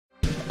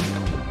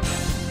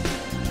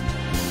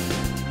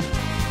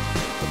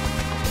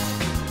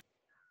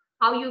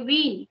How you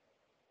been?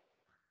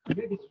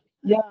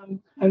 Yeah,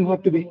 I'm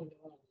happy.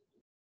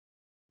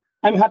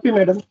 I'm happy,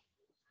 madam.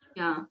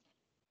 Yeah.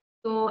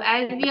 So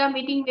as we are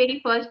meeting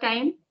very first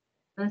time,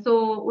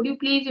 so would you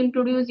please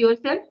introduce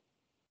yourself?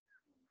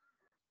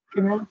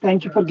 Okay, ma'am.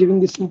 Thank you for giving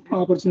this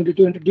opportunity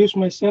to introduce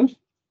myself.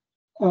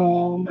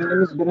 My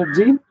name is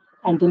Banerjee.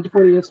 I'm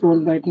 24 years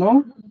old right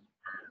now.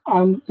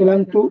 I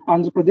belong to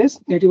Andhra Pradesh,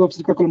 native of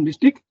Srikakulam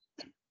district.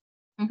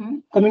 Mm-hmm.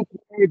 Coming to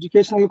my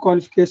educational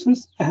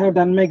qualifications, I have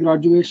done my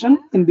graduation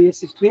in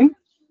BSc stream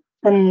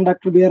from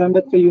Dr. B.R.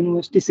 Ambedkar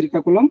University,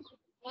 Srikakulam.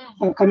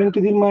 Coming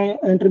to my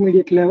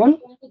intermediate level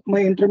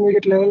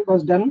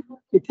was done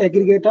with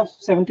aggregate of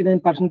 79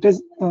 percentage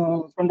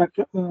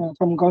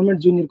from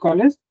government junior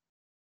college.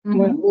 My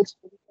Mm-hmm. whole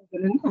school was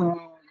done in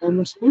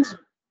government schools.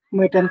 In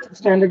my 10th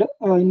standard,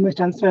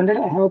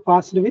 I have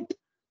passed with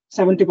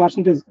 70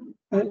 percentage,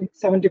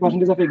 70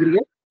 percentage of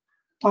aggregate.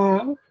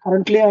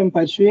 Currently, I am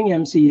pursuing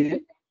MCA.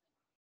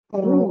 Uh,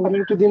 Oh.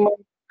 coming to the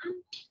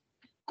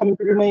Coming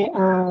to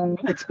my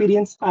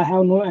experience, I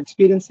have no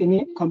experience in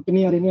any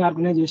company or any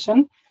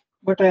organization,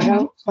 but I Mm-hmm.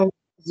 have some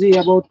knowledge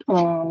about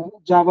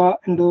Java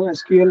and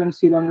SQL and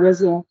C language,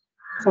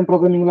 some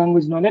programming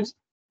language knowledge.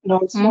 And Mm-hmm.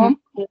 also,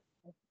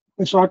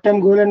 my short-term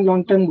goal and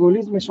long-term goal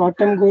is my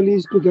short-term goal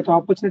is to get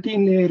opportunity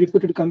in a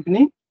reputed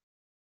company,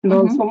 and Mm-hmm.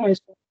 also my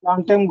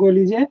long-term goal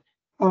is uh,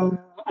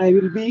 I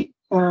will be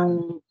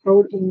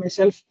proud in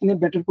myself in a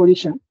better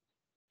position.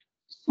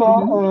 So,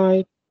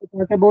 Mm-hmm. if I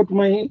talk about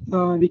my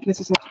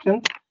weaknesses and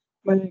strength,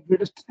 my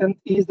greatest strength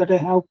is that I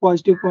have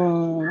positive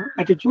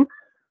attitude,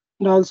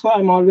 and also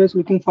I'm always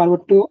looking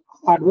forward to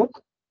hard work.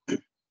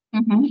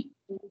 Mm-hmm.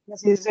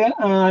 Weakness is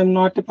I'm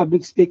not a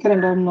public speaker,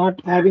 and I'm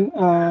not having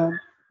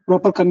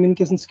proper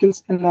communication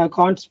skills, and I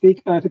can't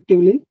speak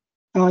effectively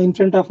in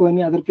front of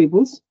any other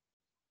people's.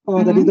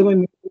 That is Mm-hmm. my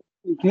main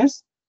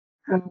weakness.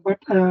 But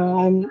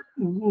I'm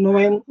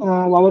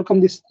overcome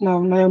this now.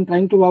 I'm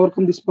trying to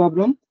overcome this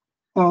problem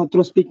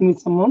through speaking with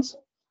someone.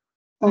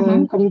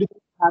 Mm-hmm. Coming to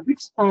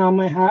habits, I have,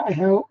 my habits,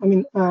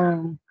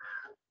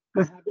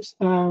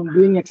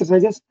 doing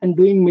exercises and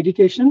doing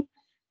meditation,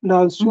 and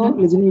also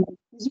Mm-hmm. listening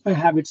is my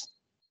habits.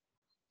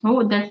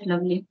 Oh, that's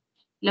lovely.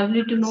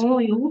 Lovely to know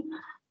you.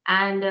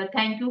 And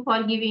thank you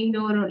for giving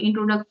your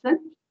introduction.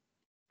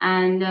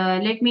 And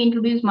let me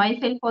introduce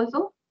myself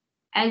also.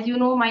 As you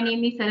know, my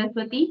name is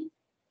Saraswati.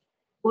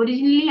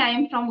 Originally, I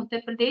am from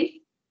Uttar Pradesh,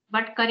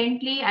 but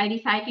currently I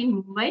reside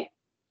in Mumbai.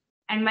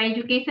 And my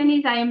education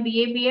is I am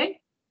BA BEd.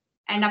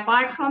 And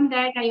apart from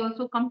that, I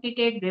also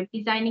completed web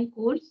designing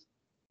course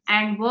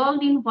and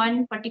worked in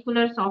one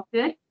particular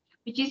software,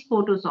 which is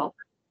Photoshop.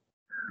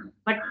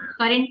 But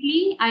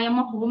currently, I am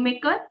a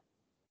homemaker,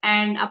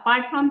 and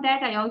apart from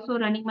that, I also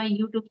running my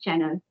YouTube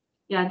channel.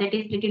 Yeah, that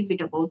is little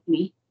bit about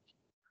me.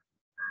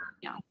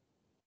 Yeah.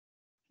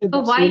 Okay, So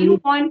that's why you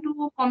really want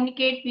to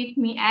communicate with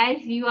me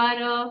as you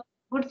are a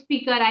good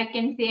speaker, I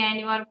can say, and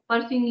you are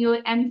pursuing your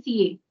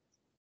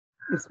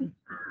yes, ma'am.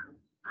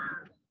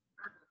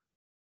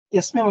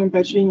 Yes, ma'am. I'm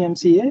pursuing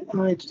MCA.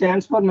 It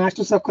stands for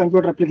Masters of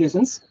Computer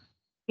Applications.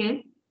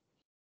 MCA.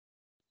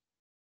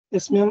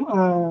 Yes, ma'am.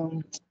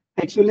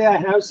 Actually, I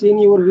have seen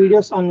your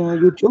videos on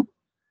YouTube.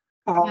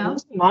 Yeah.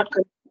 Not,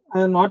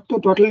 not to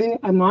totally.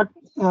 I'm not.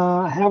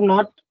 I have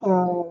not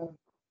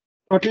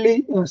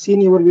totally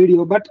seen your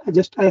video, but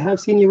I have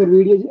seen your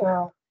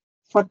video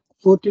for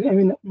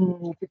 14.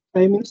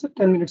 5 minutes or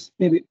 10 minutes,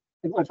 maybe.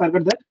 I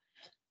forgot that.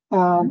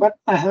 Mhm. But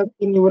I have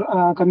seen your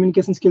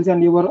communication skills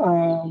and your,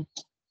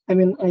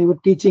 your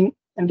teaching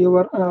and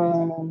your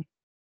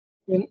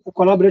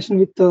collaboration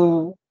with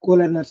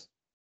co-learners.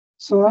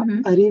 So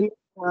Mhm. I really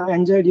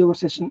enjoyed your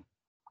session.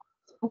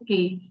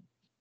 Okay.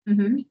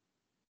 Mhm.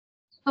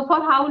 So for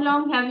how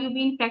long have you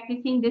been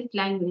practicing this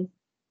language?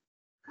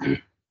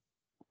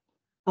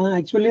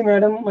 Actually,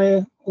 madam,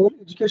 my whole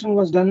education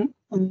was done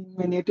in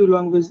my native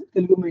language,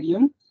 Telugu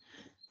medium.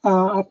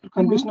 After Mhm.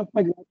 completion of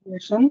my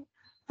graduation,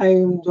 I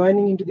am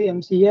joining into the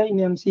MCA. In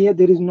MCA,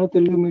 there is no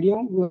Telugu medium.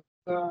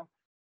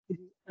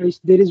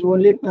 There is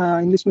only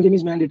English medium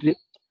is mandatory.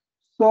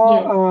 So,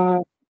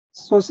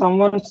 Yes.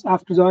 someone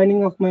after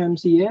joining of my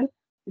MCA,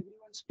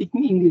 everyone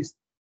speaking English.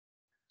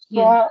 So,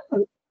 Yes.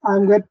 I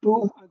got two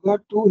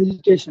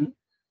hesitation.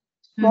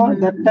 So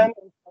that Mhm. time,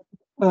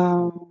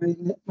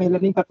 my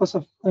learning purpose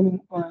of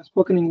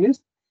spoken English,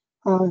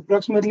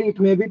 approximately it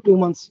may be 2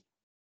 months.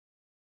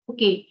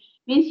 Okay.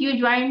 Means you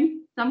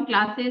joined some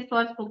classes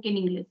for spoken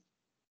English.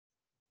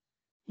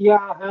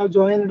 Yeah, I have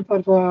joined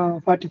for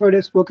 45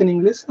 days spoken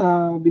English.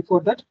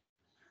 Before that,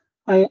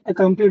 I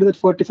completed that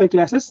 45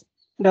 classes,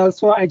 and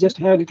also I just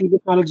have a little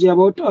bit knowledge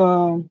about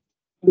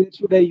where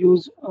should I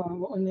use.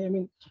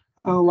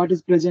 What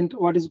is present,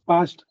 what is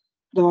past,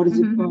 what is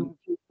Mhm.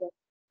 future.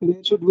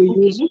 Where should we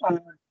Okay. use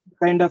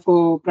kind of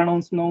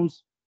pronouns,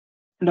 nouns,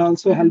 and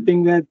also Mhm.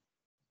 helping verb,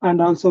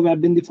 and also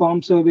verb in the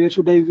form. So where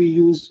should I we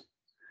use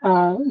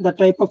the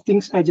type of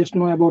things I just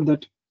know about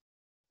that.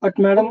 But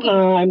madam, Okay.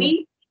 I'm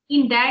Means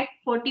in that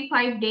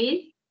 45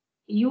 days,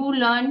 you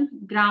learn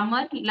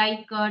grammar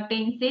like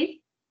tenses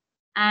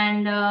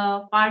and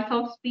parts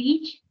of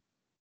speech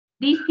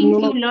These No, things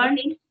no, you learned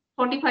in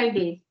 45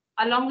 days.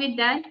 Along with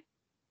that,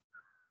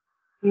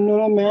 no,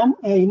 no, ma'am.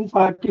 In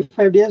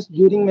 45 days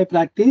during my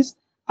practice,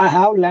 I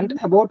have learned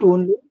mhm, about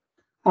only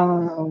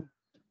uh,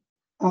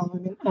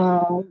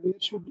 where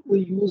should we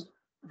use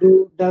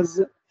do,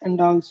 does,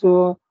 and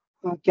also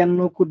can,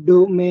 no, could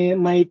do, may,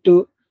 might,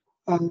 shall,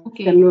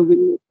 okay, will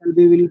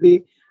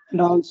be,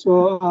 and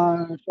also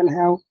shall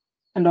have,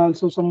 and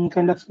also some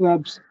kind of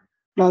verbs,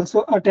 and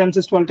also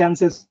tenses, 12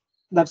 tenses.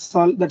 That's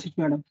all. That's it,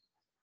 madam.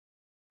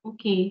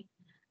 okay.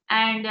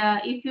 And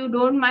if you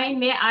don't mind,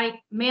 may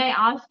I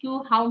ask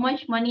you how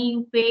much money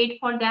you paid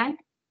for that?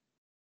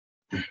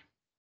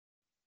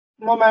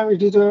 No, ma'am.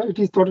 It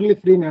is totally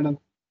free, madam.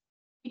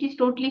 It is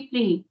totally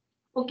free.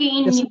 Okay,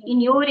 Yes,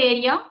 in your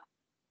area,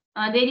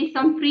 there is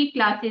some free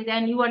classes,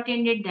 and you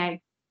attended that.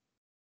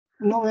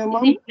 no, Is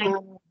ma'am. it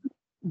like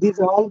These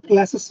all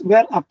classes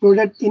were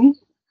uploaded in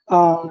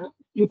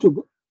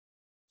YouTube.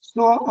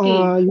 So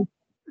okay?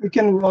 you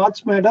can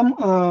watch, madam,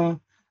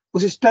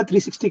 Usista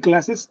 360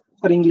 classes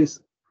for English.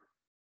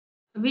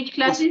 Which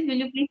Was classes will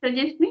you please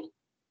suggest me?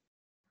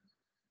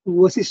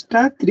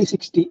 Vasista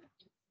 360.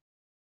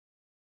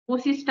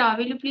 Osista,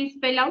 will you please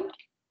spell out?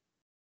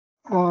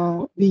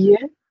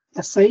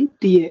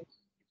 VASITA.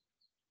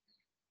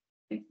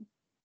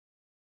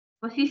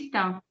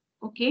 Vasista.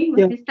 Okay, Yeah,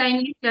 Vasista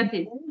English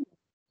classes.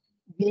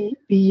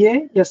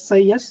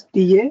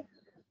 VASISTA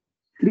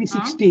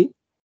Huh? 360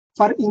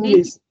 for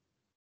English.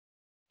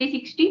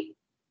 360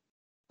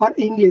 For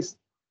English.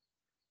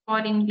 for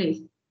English.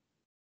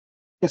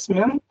 Yes,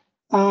 ma'am.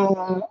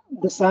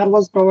 The sir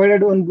was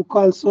provided one book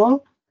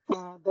also.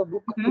 The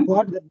book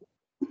Mhm.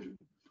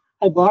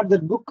 I bought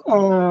that book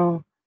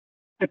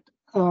at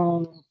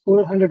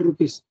 400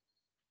 rupees.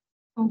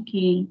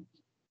 Okay.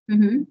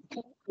 Mhm.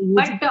 I use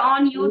But it.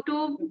 on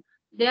YouTube,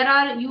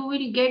 you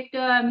will get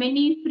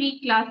many free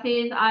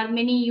classes or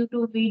many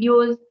YouTube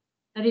videos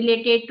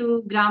related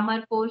to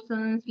grammar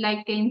portions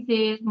like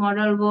tenses,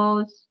 modal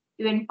verbs,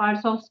 even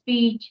parts of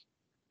speech,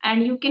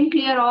 and you can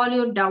clear all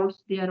your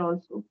doubts there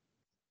also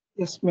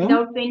Yes, ma'am.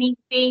 without paying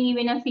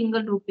even a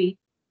single rupee.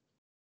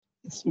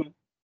 Yes, ma'am.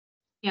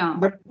 Yeah.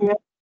 But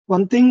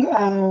one thing,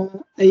 I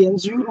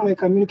ensure my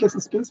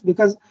communication skills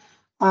because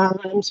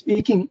I'm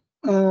speaking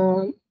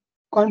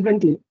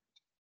confidently.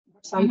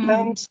 But Hmm.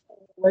 sometimes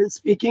while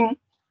speaking,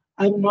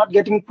 I'm not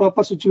getting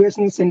proper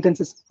situational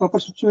sentences, proper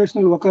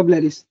situational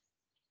vocabularies.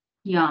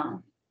 Yeah.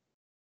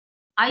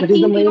 I That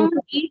is the think, main.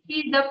 this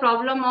is the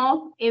problem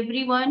of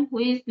everyone who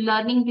is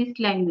learning this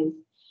language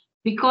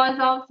because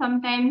of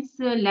sometimes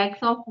lacks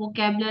of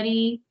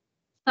vocabulary.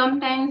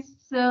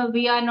 Sometimes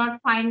we are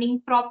not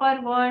finding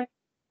proper word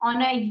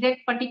on a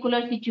exact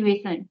particular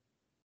situation.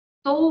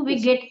 So we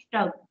Yes. get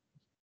stuck.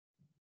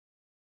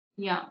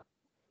 Yeah.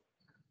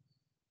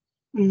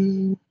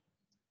 Mm,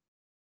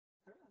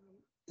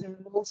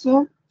 and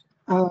also,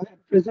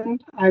 at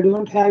present, I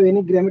don't have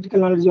any grammatical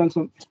knowledge.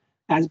 Also,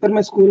 as per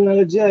my school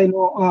knowledge, I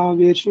know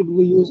where should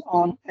we use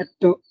on at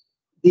the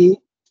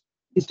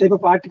this type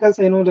of articles.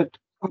 I know that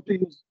how to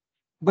use,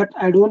 but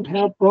I don't Okay.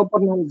 have proper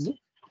knowledge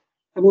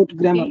about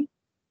grammar. Okay.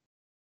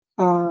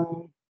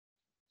 Uh,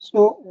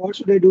 so what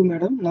should I do,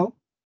 madam? Now,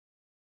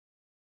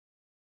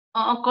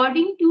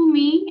 According to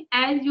me,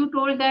 as you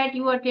told that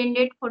you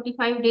attended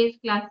 45 days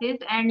classes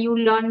and you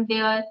learned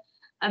their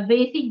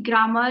basic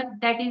grammar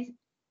that is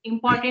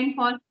important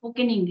for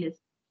spoken English.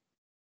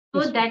 So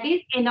yes, ma'am. that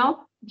is enough.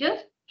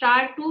 Just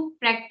start to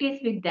practice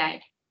with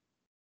that.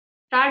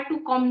 Start to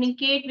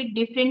communicate with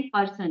different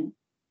person.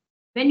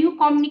 When you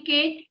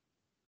communicate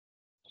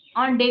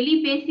on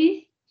daily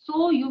basis,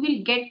 so you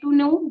will get to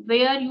know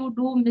where you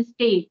do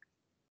mistake.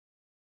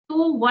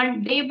 So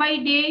one day by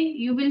day,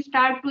 you will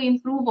start to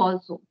improve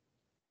also.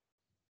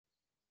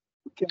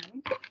 Okay,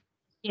 ma'am.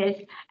 Yes.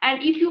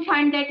 And if you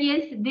find that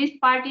yes, this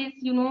part is,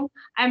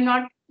 I'm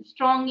not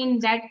strong in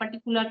that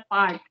particular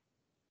part,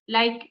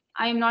 like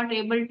I'm not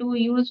able to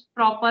use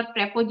proper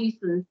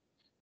prepositions.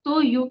 So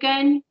you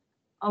can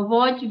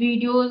watch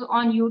videos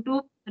on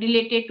YouTube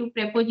related to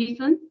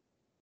prepositions.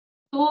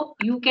 So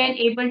you can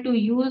able to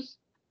use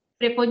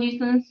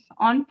prepositions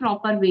on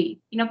proper way,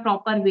 in a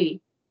proper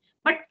way.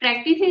 But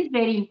practice is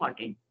very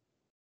important.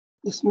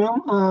 Yes,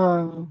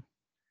 ma'am.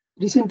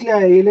 Recently,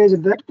 I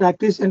realized that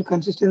practice and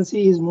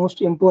consistency is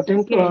most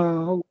important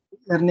Yes.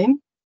 learning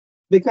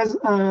because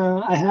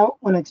I have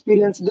one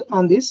experience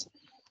on this.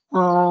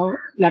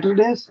 Latter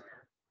days,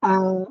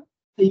 I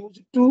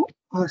used to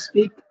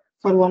speak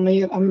for 1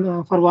 year, I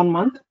mean, for 1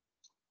 month.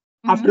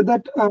 After Mm-hmm.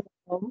 that,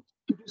 to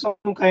do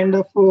some kind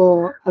of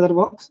other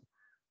works,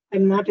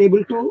 I'm not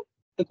able to,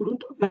 I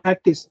couldn't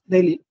practice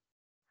daily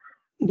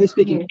by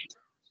speaking. Yes.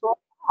 So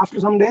after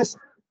some days,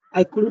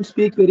 I couldn't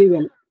speak very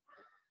well.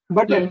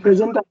 But at Yes.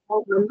 present,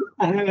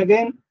 I have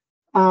again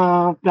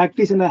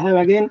practice and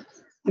I again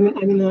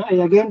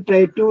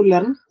try to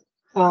learn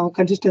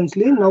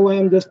consistently. Now I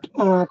am just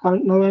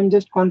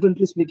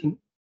confidently speaking.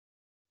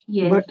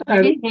 Yes. But I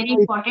That is don't very know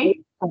if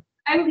important.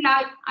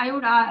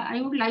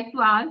 I would like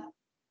to ask,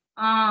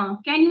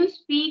 can you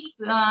speak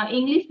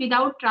English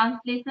without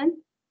translation?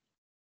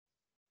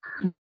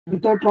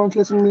 Without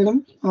translation,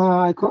 madam,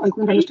 I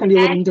couldn't If understand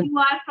your as intent. you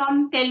are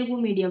from Telugu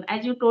medium,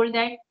 as you told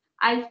that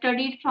I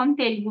studied from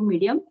Telugu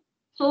medium,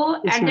 so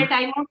Yes, at the ma'am.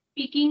 time of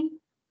speaking,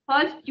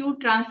 first you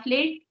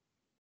translate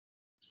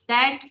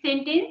that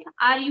sentence,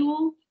 or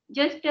you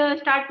just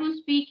start to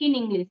speak in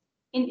English.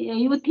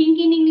 You think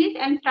in English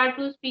and start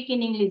to speak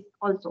in English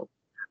also.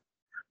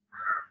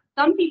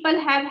 Some people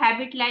have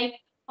habit like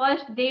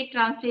first they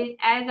translate,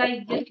 as I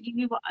just give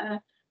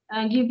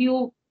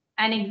you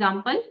an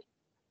example,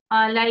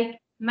 like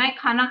मैं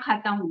खाना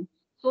खाता हूँ.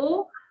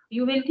 So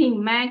you will think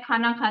मैं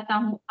खाना खाता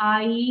हूँ.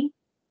 I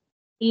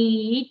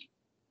eat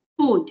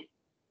food.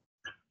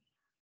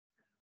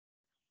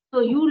 So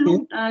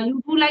Okay.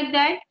 you do like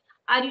that,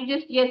 or you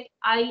just yes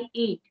I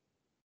eat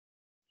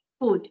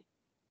food.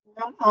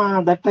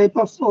 That type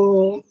of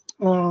way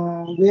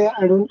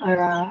I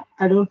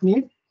don't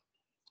need.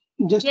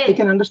 Just I Yes,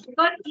 can understand.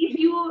 because if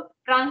you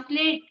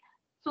translate,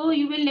 so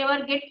you will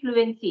never get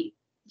fluency.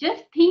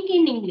 Just think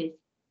in English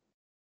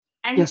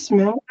and Yes,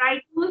 ma'am. try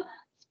to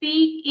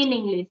speak in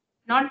English,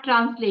 not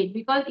translate.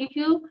 Because if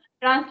you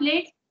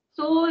translate,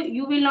 so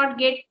you will not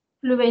get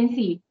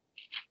fluency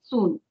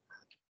soon.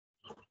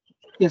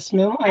 Yes,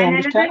 ma'am. I And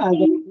understand. another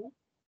thing,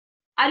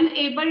 are you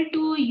able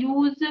to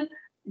use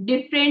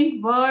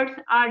different words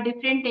or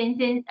different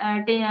tenses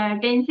at the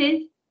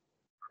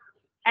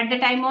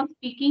time of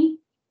speaking,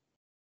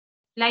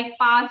 like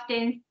past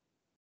tense,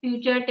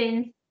 future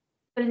tense,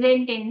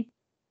 present tense?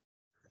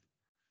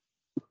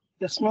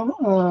 Yes, ma'am.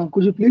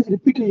 Could you please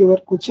repeat your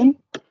question?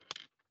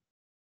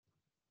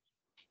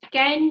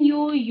 Can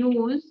you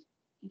use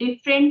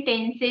different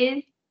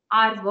tenses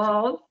or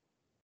verbs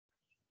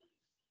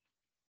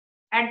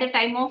at the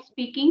time of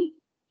speaking?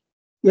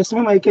 Yes,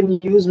 ma'am. I can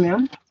use,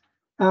 ma'am.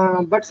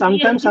 But Yes,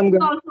 sometimes this I'm is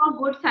going. also a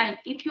good sign.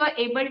 If you are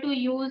able to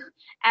use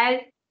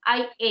as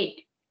I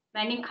ate,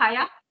 मैंने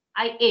खाया,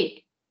 I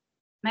ate.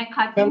 मैं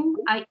खाती Ma'am, हूँ,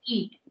 I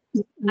eat.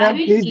 I ma'am,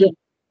 will please eat.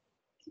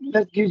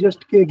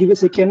 just give a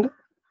second.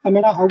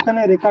 Madam, how can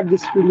I record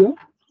this video?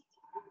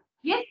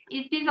 Yes,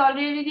 it is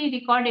already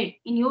recorded.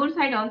 In your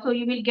side also,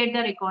 you will get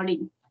the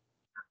recording.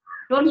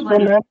 Don't So,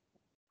 worry. ma'am,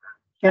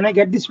 can I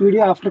get this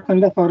video after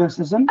kind of our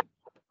session?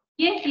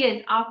 Yes,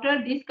 yes.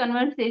 After this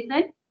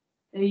conversation,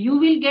 you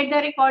will get the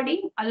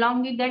recording.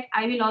 Along with that,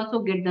 I will also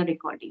get the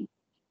recording.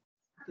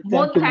 Thank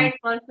Both you, ma'am. side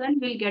person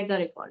will get the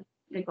recording.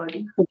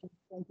 Okay,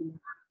 thank you, ma'am.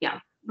 Yeah,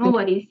 no Thank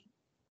worries.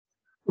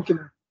 you. Okay,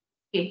 ma'am.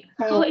 Okay,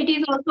 so Uh, it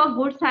is also a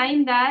good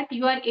sign that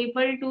you are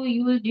able to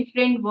use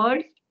different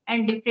words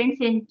and different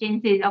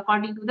sentences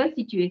according to the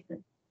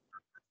situation.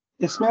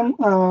 yes, ma'am.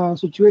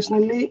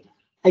 Situationally,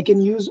 I can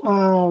use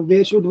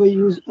where should I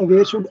use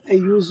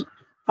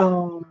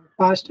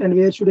past and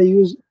where should I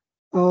use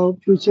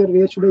future,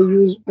 where should I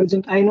use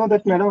present. I know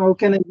that, madam, how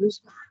can I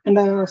use?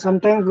 And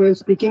sometimes while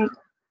speaking,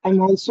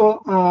 I'm also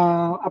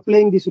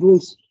applying these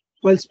rules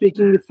while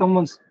speaking with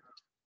someone.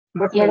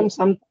 But, Yes. madam,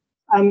 some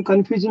I'm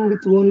confusing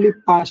with only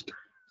past.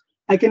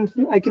 I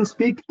can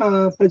speak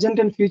present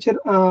and future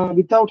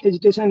without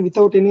hesitation and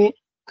without any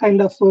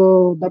kind of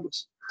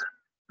doubts.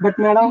 But,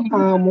 madam,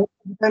 Mhm. most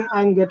of the time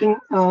I'm getting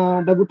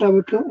doubt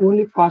about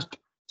only fast.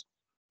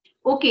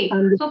 Okay,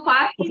 And so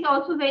past is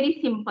also very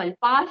simple.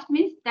 Past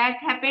means that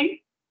happened,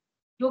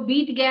 जो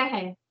बीत गया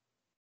है.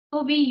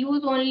 So we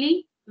use only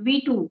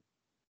V2.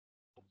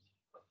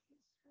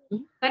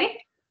 Correct?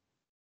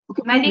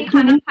 okay, ma'am, मैंने we do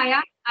खाना mean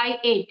खाया, I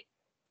ate.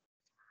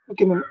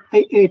 okay, ma'am.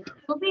 I ate.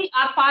 तो भी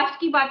आप पास्ट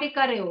की बातें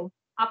कर रहे हो,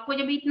 आपको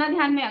जब इतना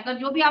ध्यान में अगर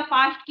जो भी आप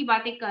पास्ट की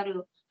बातें कर रहे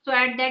हो, so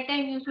at that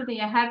time you should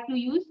have to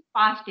use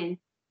past tense.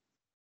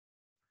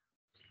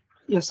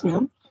 Yes,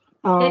 ma'am.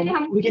 जैसे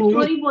हम We कोई can use,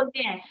 स्टोरी बोलते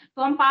हैं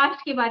तो हम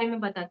पास्ट के बारे में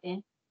बताते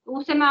हैं, तो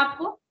उस समय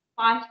आपको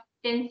पास्ट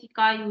टेंस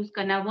का यूज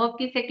करना है, वर्ब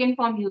की सेकेंड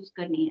फॉर्म यूज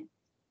करनी है.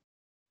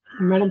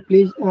 madam.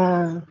 Please,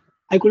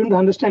 I couldn't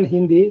understand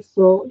Hindi,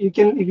 so you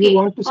can, if you Okay,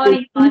 want to say,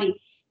 sorry.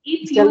 If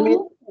please tell me. you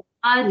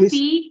Please.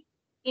 speak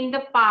in the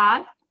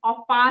past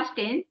of past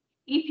tense,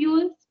 if you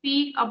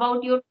speak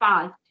about your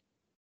past,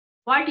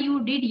 what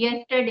you did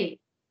yesterday,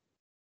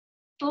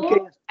 Okay.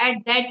 so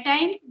at that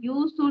time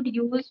you should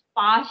use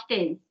past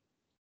tense,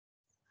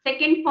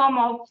 second form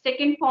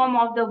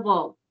of the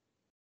verb.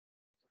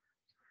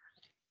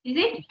 Is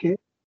it? Okay.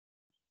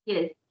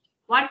 Yes.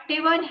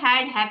 Whatever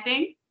had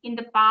happened in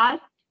the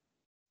past,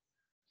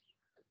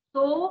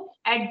 so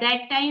at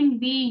that time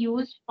we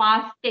use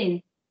past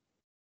tense.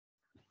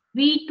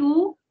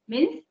 V2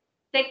 means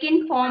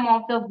second form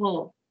of the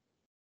verb.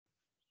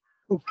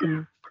 Okay,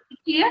 ma'am.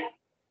 Clear?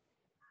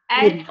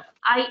 As Clear.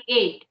 I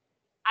ate.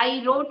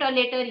 I wrote a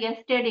letter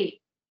yesterday.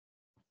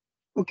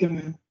 Okay,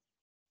 ma'am.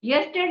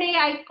 Yesterday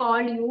I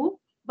called you,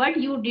 but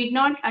you did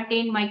not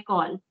attend my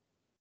call.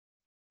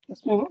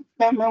 Yes, ma'am.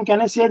 Ma'am,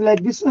 can I say it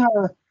like this?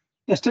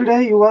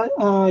 Yesterday you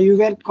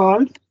were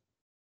called.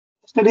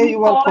 Yesterday you You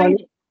were calling.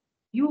 called.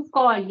 You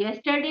called.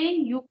 Yesterday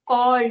you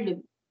called. Okay,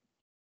 ma'am.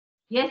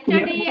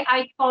 Yesterday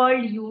I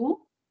called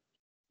you.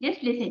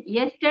 Just listen.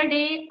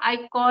 Yesterday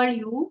I called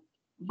you,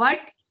 but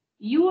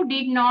you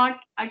did not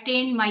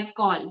attend my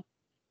call.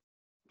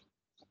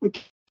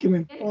 Okay,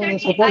 ma'am. Suppose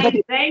Yesterday that.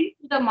 I went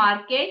to the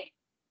market.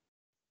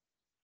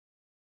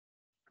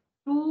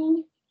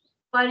 to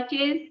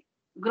purchase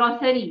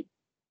grocery.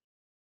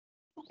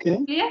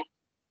 Okay. Clear?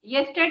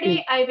 Yes.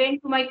 Yesterday I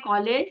went to my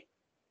college,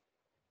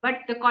 but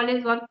the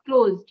college was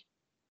closed.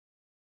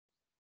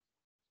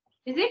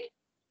 Is it?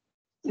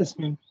 Yes,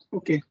 ma'am.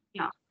 Okay.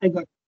 Yeah. I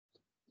got.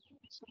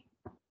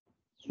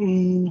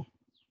 Mm,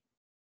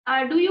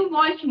 Do you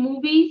watch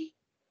movies?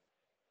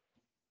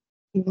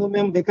 no,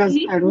 ma'am, because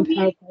English I don't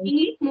have movies? time.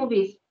 English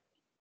movies.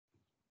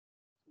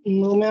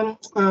 No, ma'am.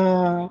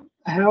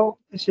 I have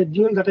a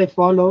schedule that I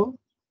follow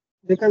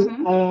because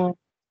Mm-hmm.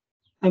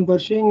 I'm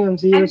pursuing As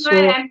MCA, you are so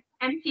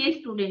MCA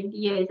student,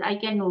 yes, I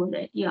can know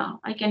that. Yeah,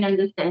 I can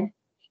understand.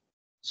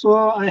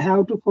 I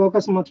have to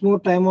focus much more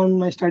time on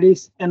my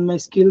studies and my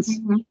skills.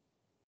 Mm-hmm.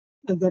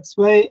 And that's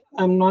why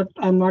I'm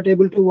not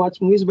able to watch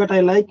movies. But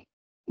I like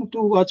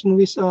to watch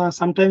movies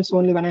sometimes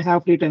only when I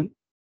have free time,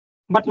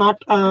 but not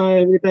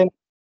every time.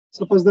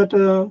 Suppose that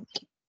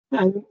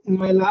in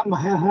my lab,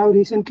 I have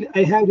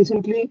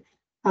recently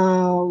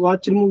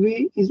watched a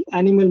movie is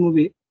animal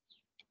movie.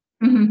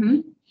 Mm-hmm.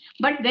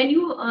 But when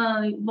you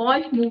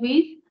watch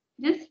movies,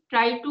 just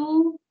try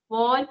to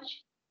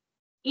watch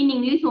in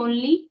English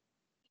only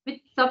with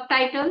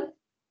subtitles.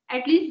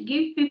 At least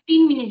give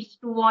 15 minutes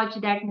to watch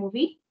that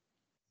movie.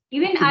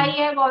 Even Okay, I ma'am.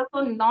 have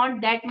also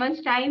not that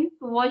much time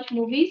to watch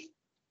movies,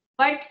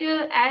 but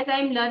as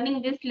I'm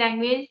learning this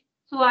language,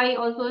 so I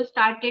also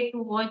started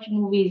to watch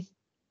movies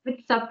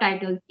with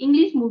subtitles,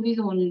 English movies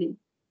only.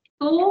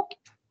 So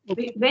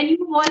Okay, when you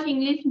watch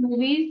English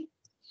movies,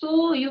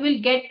 so you will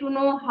get to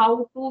know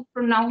how to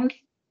pronounce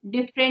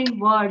different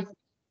words.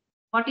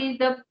 What is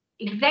the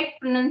exact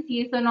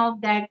pronunciation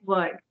of that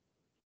word?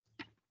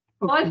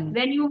 okay, First, ma'am.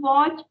 when you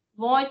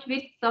watch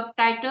with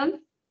subtitles,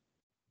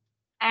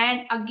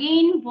 and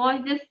again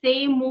watch the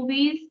same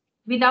movies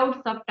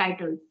without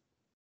subtitles.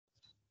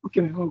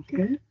 Okay, ma'am.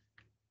 Okay,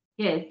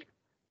 Yes,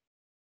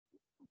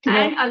 okay,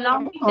 ma'am. and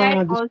along with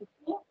that This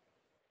also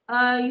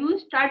you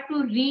start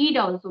to read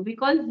also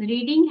because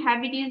reading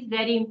habit is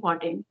very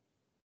important.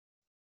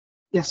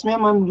 yes,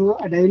 ma'am.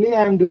 Daily.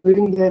 I'm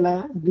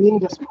doing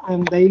this.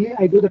 I'm daily.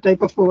 I do the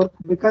type of work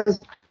because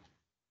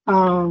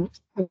I'm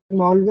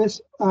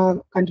always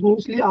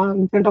continuously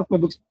in front of my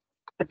books.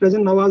 At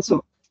present now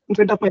also in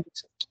front of my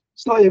books.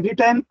 So every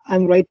time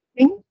I'm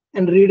writing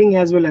and reading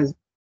as well as.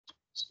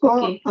 So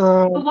Okay.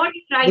 So what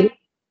you there is, write?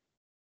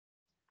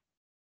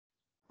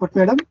 what,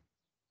 madam?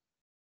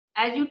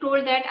 As you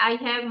told that I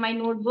have my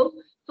notebook.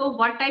 So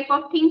what type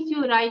of things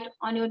you write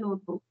on your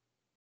notebook?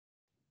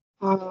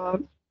 Uh,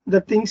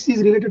 the things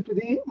is related to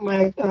the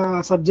my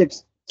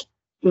subjects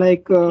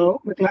like Okay.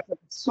 my class.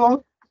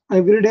 So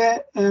every day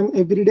and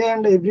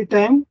every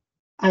time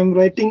I'm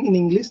writing in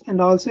English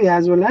and also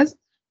as well as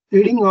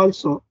reading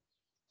also.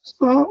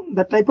 So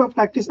the type of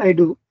practice I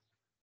do.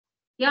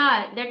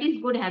 Yeah, that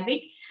is good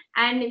habit.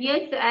 And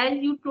yes, as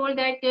you told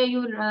that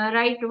you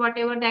write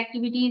whatever the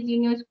activities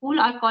in your school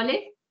or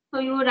college, so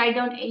you write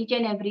down each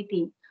and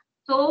everything.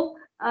 So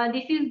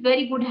this is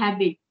very good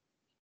habit.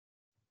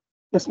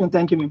 Yes, ma'am.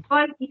 Thank you, ma'am.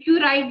 But if you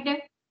write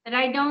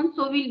down,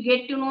 so we'll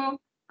get to know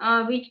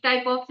which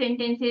type of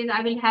sentences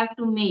I will have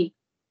to make.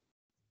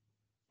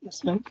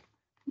 Yes, ma'am.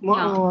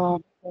 Yeah.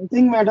 One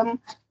thing, madam,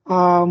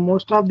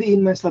 most of the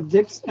in my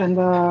subjects and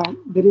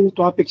there is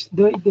topics.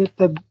 The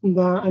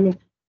I mean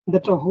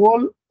that a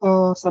whole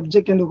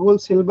subject and the whole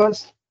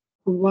syllabus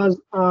was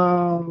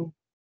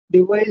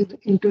divided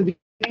into the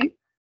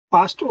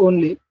past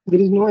only. There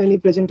is no any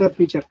present or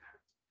future.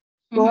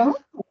 Mm-hmm.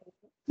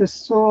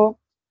 So,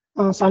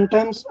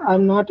 sometimes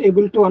I'm not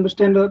able to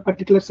understand a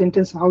particular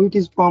sentence how it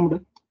is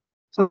formed.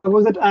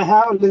 Suppose that I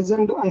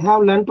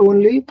have learnt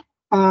only.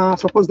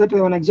 Suppose that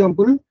an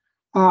example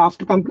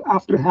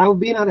after have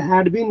been or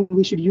had been,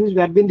 we should use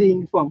verb in the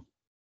inform.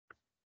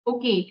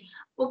 Okay.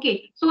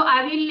 Okay. So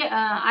I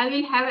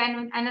will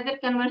have another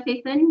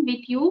conversation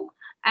with you,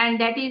 and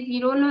that is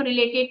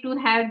related to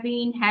have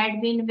been,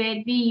 had been,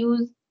 where we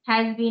use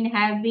has been,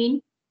 have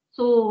been.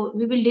 So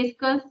we will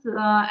discuss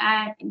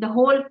the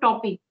whole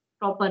topic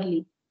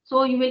properly.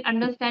 So you will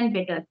understand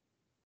better.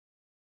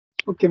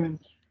 Okay, ma'am.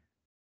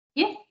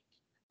 Yes.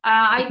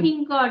 I Okay,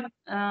 think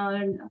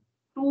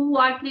 2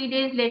 or 3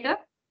 days later,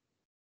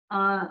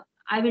 uh,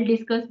 I will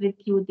discuss with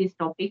you this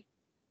topic.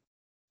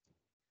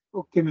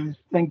 okay, ma'am.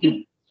 Thank you.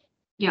 Okay.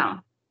 Yeah.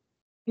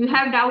 You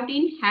have doubt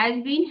in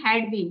has been,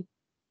 had been,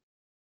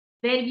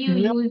 where you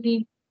Ma'am, use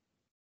the.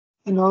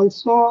 and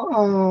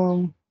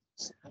also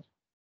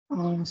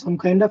some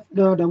kind of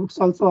the doubts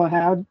also I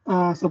had.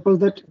 Suppose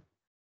that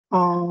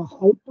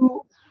how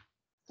to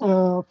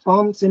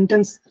form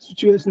sentence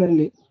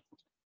situationally.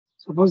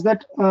 Suppose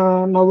that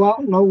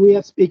now we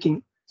are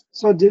speaking.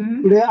 So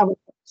Hmm. today our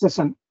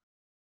session.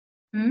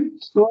 Hmm.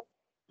 So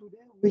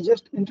today we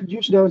just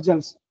introduced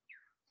ourselves,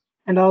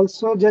 and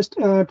also just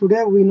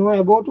today we know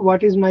about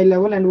what is my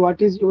level and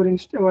what is your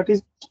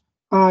instructions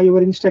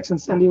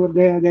and your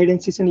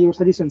guidances and your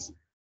suggestions.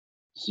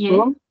 Yes.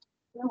 So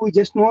we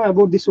just know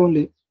about this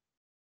only.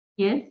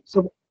 Yes.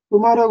 So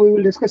tomorrow we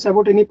will discuss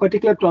about any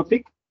particular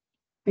topic,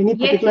 any Yes.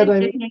 particular Yes.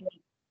 time.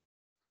 Definitely.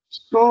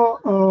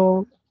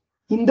 So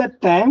in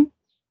that time,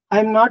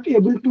 I'm not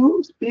able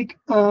to speak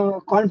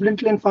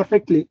confidently and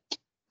perfectly.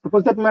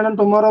 Suppose that, madam,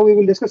 tomorrow we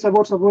will discuss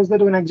about, suppose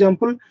that an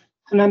example,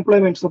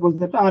 unemployment, suppose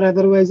that, or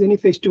otherwise any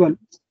festival.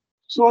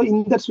 So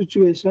in that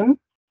situation,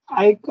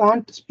 I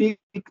can't speak.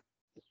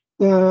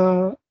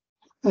 Uh,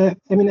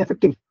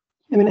 effectively.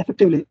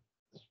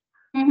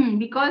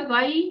 Because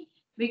why?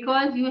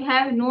 Because you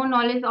have no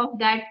knowledge of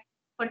that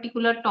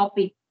particular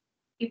topic.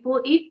 If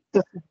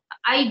Yes,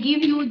 I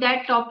give you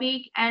that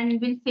topic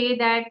and will say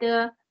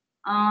that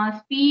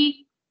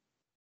speak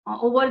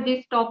over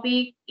this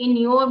topic in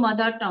your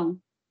mother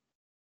tongue,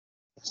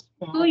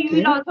 so you will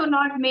okay, also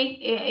not make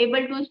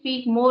able to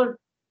speak more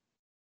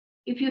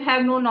if you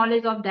have no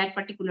knowledge of that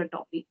particular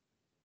topic.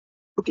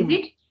 okay, Is ma'am.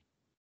 it?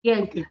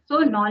 Yes. Okay, So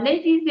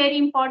knowledge is very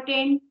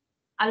important.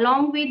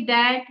 Along with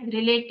that,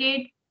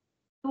 related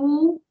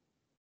to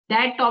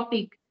that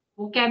topic,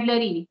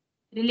 vocabulary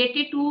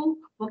related to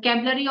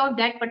vocabulary of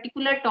that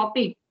particular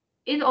topic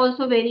is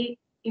also very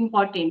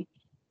important.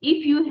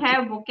 If you okay,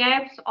 have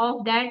vocabs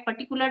of that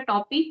particular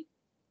topic,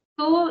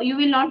 so you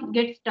will not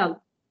get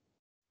stuck.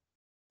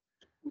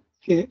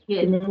 okay,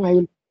 Yes. ma'am. I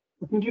will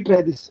definitely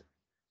try this.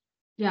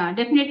 Yeah,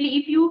 definitely.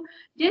 If you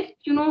just,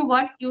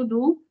 what you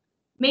do,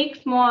 make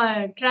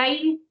small, try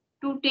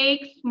to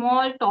take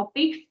small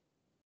topics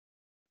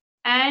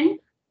and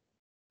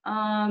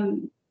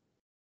um,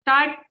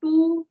 start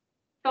to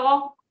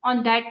talk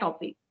on that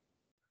topic.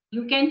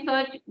 You can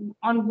search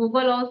on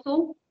Google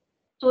also,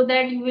 so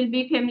that you will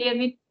be familiar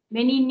with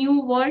many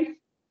new words,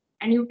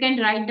 and you can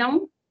write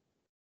down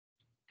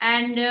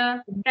and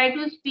try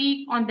to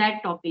speak on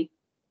that topic.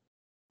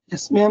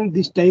 Yes, ma'am.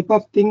 This type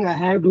of thing I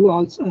have do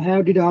also. I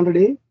have did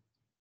already.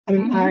 I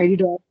mean, Mm-hmm. I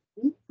did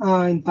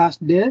already in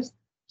past days.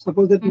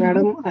 Suppose that, Mm-hmm.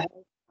 madam,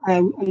 I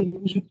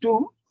used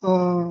to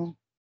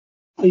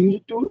I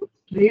used to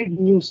read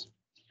news.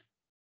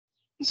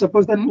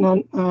 Suppose that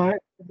Mm-hmm.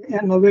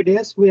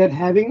 nowadays we are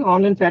having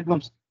online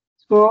platforms.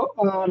 So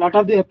a lot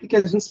of the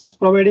applications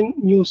providing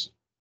news.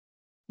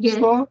 Yes.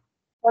 So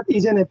what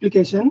is an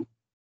application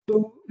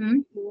to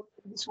Mm-hmm.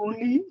 it's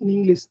only in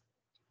English.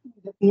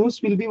 The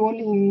news will be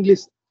only in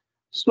English.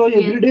 So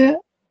Yes.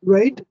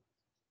 write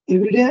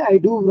every day I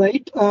do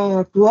write 2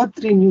 or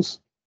 3 news,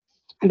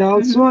 and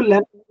also Mm-hmm.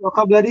 learn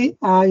vocabulary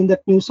in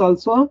that news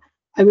also.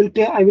 I will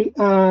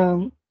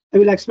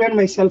explain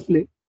myself.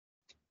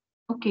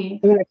 Okay.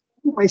 I will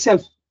explain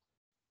myself,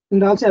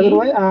 and also Okay.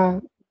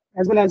 otherwise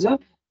as well as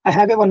I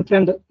have a one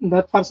friend.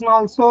 That person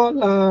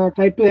also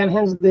tried to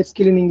enhance their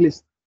skill in English.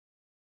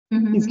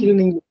 His Mm-hmm. skill in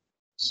English.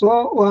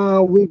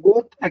 So we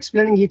both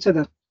explaining each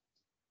other.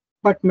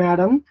 But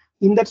madam,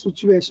 in that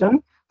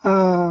situation,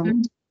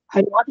 Mm-hmm.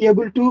 I'm not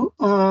able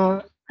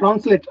to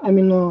translate. I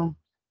mean,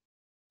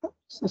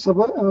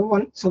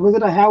 suppose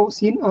that I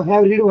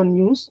have read one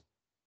news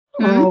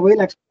Hmm.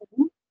 while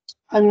explaining.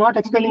 I'm not Okay.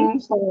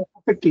 explaining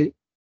perfectly.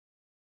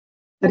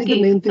 That is the Okay.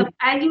 main So thing.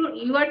 as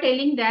you are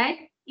telling that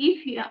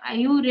if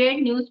you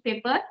read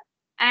newspaper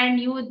and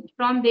you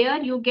from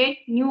there you get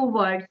new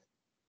words.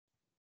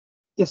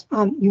 Yes,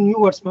 you new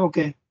words, ma'am.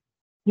 Okay,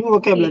 new Okay.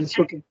 vocabularies.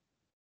 Okay,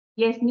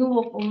 Yes, new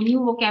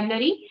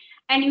vocabulary,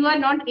 and you are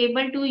not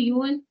able to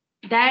use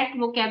that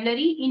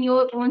vocabulary in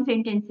your own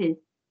sentences.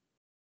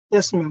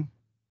 yes, ma'am.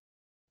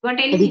 You are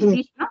That is the telling main.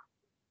 this, no?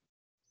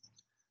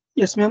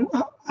 Yes, ma'am.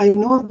 I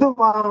know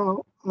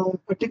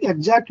the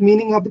exact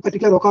meaning of the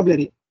particular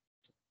vocabulary.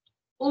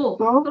 Oh,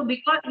 So so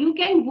because you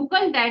can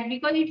Google that,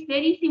 because it's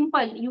very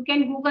simple. You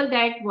can Google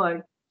that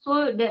word. So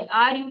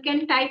or you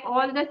can type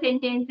all the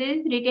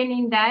sentences written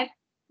in that,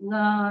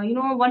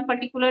 one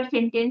particular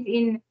sentence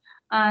in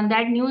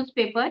that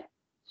newspaper.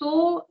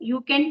 So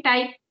you can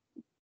type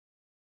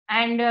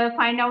and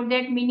find out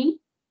that meaning.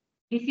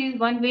 This is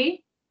one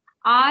way.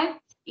 Or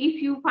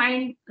if you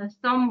find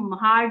some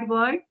hard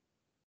word,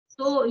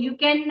 so you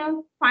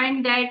can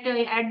find that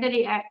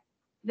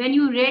when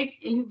you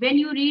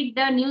read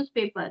the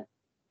newspaper,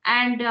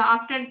 and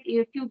after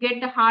if you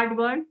get the hard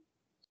word,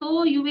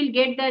 so you will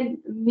get the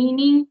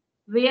meaning,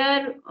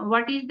 where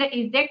what is the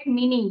exact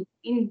meaning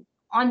in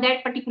on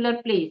that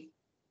particular place,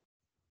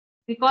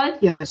 because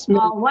yes,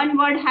 ma'am. one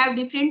word have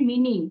different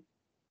meaning.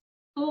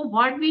 So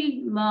what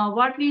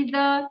is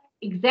the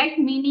exact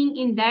meaning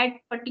in that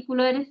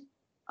particular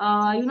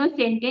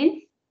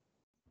sentence,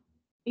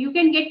 you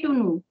can get to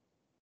know.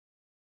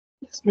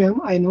 Yes,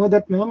 ma'am. I know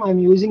that, ma'am. I'm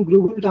using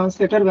Google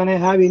Translator when I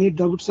have any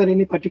doubts or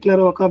any particular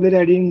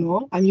vocabulary I didn't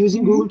know. I'm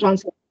using Mm-hmm. Google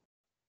Translator.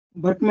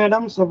 But,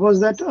 madam, suppose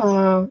that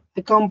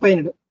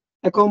accompanied,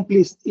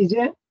 accomplice is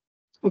a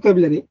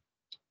vocabulary.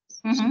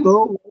 Mm-hmm.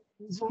 So,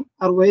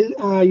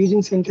 while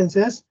using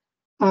sentences,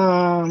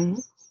 um,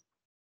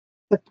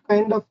 that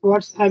kind of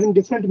words having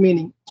different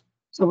meaning.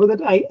 Suppose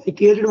that I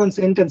created one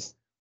sentence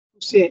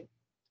to say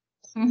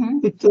Mm-hmm.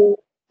 with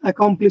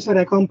accomplice or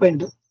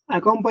accompanied.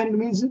 Accompanied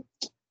means,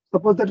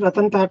 suppose that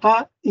Ratan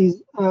Tata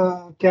is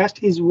cast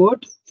his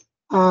vote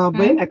by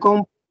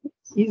Mm-hmm.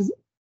 his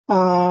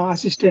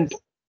assistant.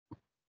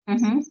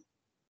 Mm-hmm.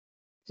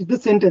 Is the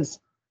sentence.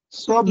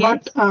 So, Yes.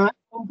 but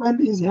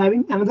accompanied is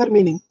having another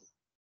meaning.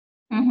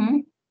 Mm-hmm.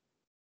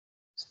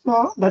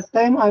 So that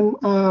time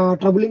I'm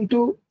troubling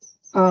to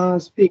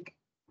speak.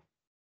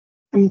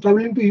 I'm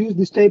troubling to use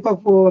this type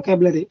of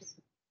vocabulary.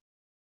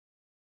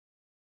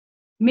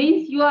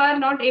 Means you are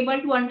not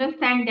able to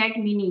understand that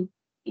meaning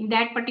in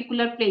that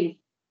particular place.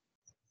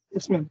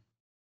 Yes, ma'am.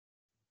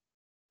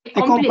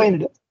 Accomplice.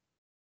 Accompanied,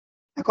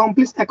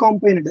 accomplice,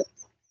 accompanied.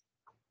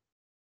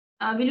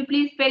 Will you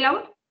please spell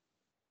out?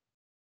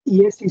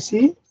 Yes, you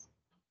see,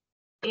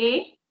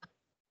 A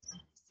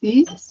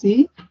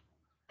C,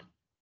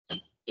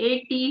 A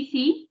T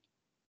C.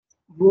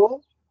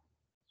 O,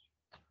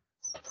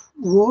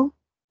 O,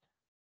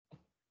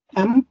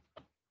 M,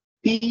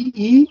 P,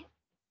 E,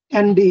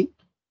 N, D.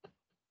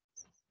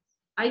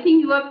 I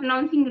think you are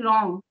pronouncing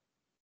wrong.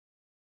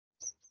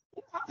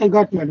 I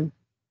got, madam.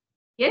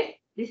 Yes,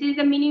 this is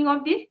the meaning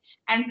of this,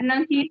 and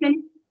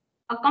pronunciation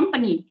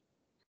accompanied.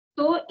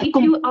 So if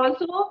Accom-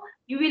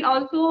 you will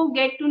also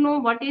get to know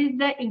what is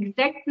the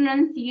exact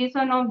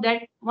pronunciation of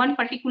that one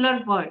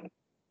particular word.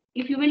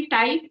 If you will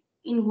type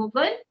in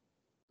Google,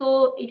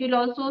 so it will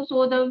also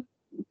show the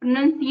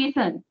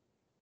pronunciation,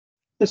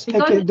 yes,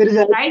 because okay. There is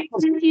a right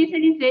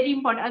pronunciation is very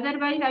important.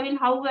 Otherwise,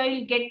 how I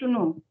will get to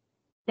know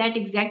that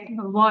exact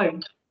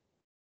word.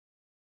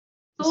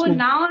 yes, So ma'am.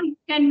 now you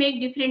can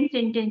make different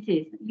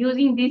sentences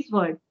using this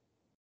word.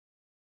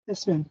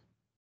 Yes, ma'am.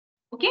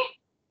 Okay.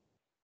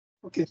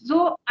 Okay.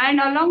 So, and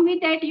along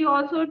with that, you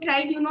also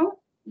tried,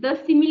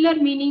 the similar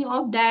meaning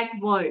of that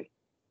word,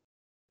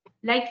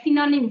 like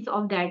synonyms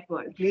of that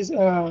word. Please,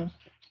 Yeah,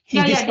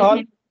 yeah,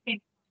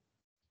 definitely.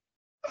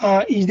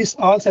 is this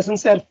all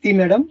sessions are free,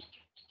 madam?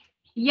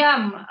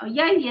 Yeah,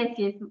 yeah, yes,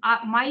 yes.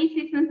 My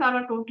sessions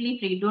are totally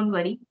free. Don't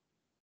worry.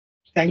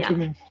 Thank Yeah, you,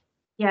 ma'am.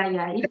 yeah,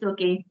 yeah. It's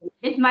okay.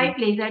 It's my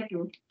pleasure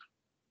too.